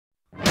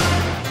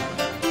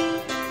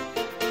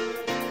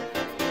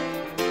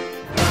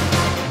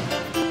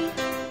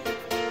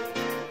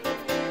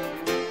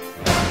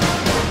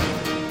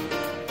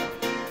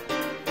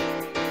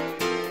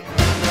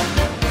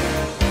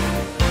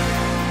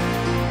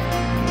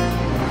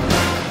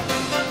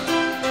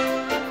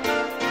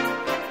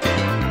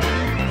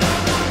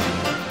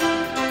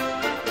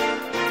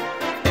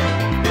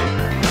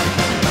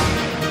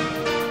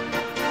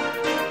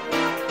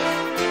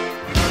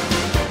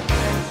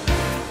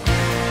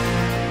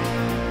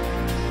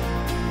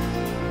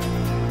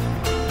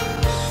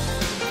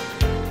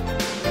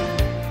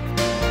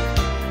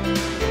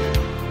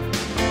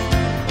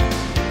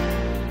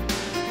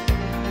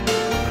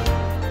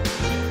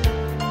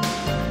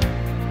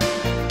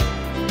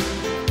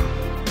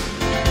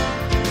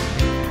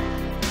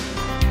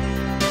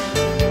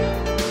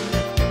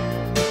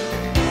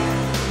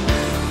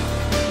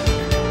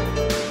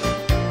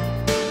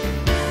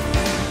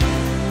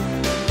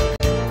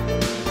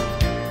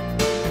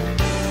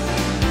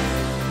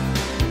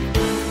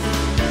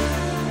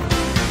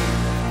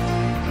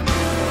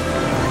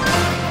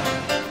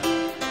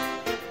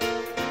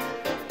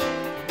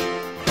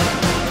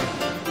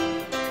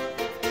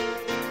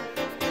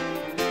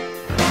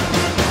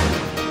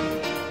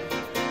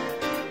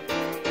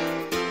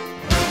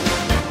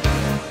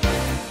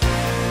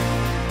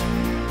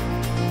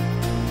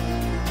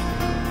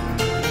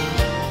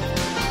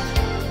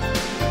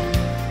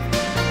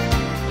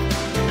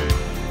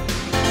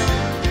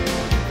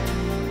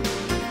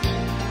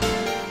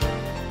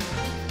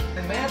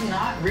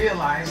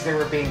realize they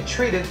were being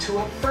treated to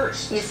a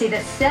first. You see,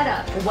 the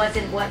setup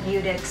wasn't what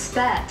you'd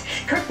expect.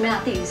 Kirk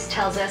Matthews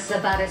tells us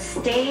about a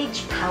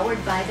stage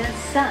powered by the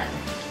sun.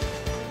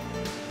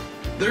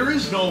 There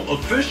is no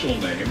official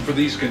name for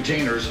these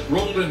containers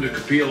rolled into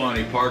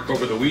Kapiolani Park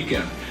over the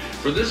weekend.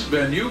 For this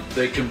venue,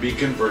 they can be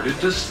converted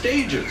to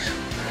stages.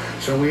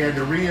 So we had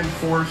to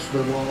reinforce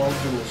the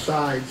walls and the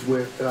sides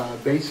with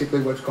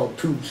basically what's called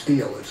tube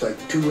steel. It's like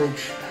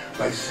 2-inch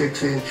by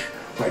 6-inch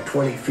by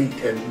 20 feet,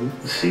 and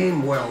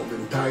seam weld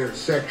entire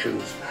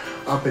sections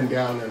up and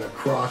down and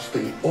across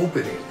the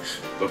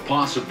openings. The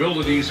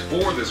possibilities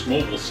for this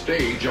mobile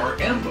stage are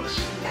endless.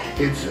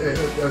 It's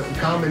a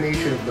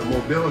combination of the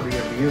mobility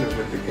of the unit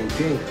with the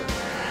container,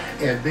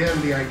 and then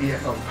the idea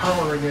of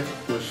powering it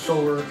with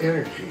solar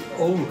energy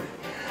only,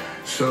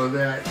 so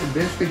that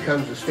this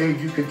becomes a stage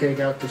you could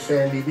take out to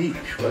Sandy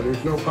Beach where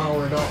there's no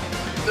power at all.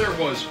 There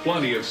was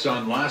plenty of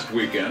sun last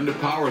weekend to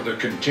power the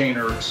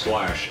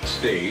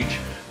container/stage,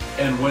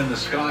 and when the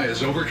sky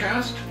is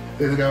overcast,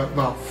 there's got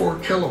about 4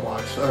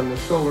 kilowatts on the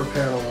solar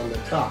panel on the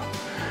top.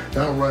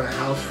 That'll run a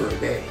house for a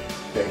day,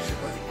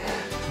 basically.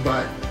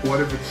 But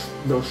what if it's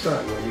no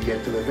sun when you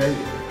get to the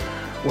venue?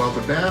 Well,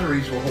 the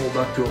batteries will hold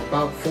up to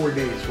about 4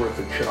 days worth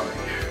of charge.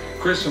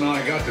 Chris and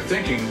I got to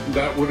thinking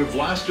that would have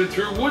lasted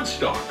through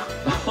Woodstock.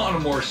 On a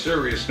more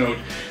serious note,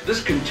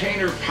 this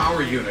container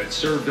power unit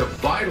served a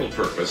vital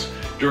purpose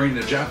during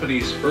the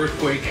Japanese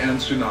earthquake and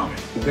tsunami.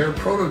 Their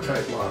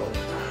prototype models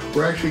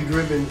were actually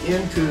driven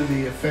into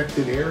the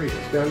affected areas.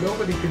 Now,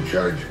 nobody could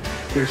charge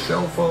their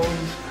cell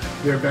phones,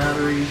 their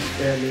batteries,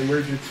 and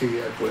emergency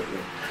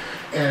equipment.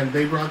 And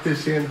they brought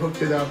this in,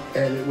 hooked it up,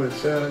 and it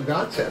was a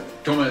godsend.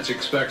 Tomets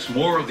expects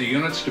more of the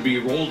units to be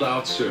rolled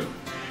out soon.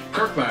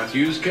 Kirk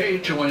Matthews,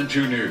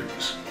 KHON2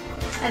 News.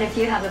 And if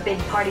you have a big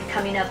party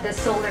coming up, the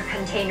solar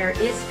container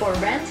is for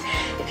rent.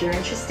 If you're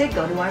interested,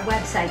 go to our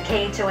website,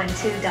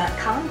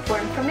 khon2.com, for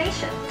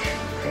information.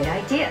 Great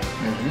idea.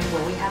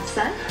 Will we have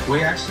sun?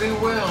 We actually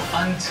will,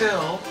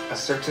 until a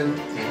certain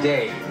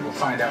day. We'll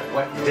find out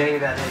what day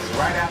that is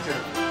right after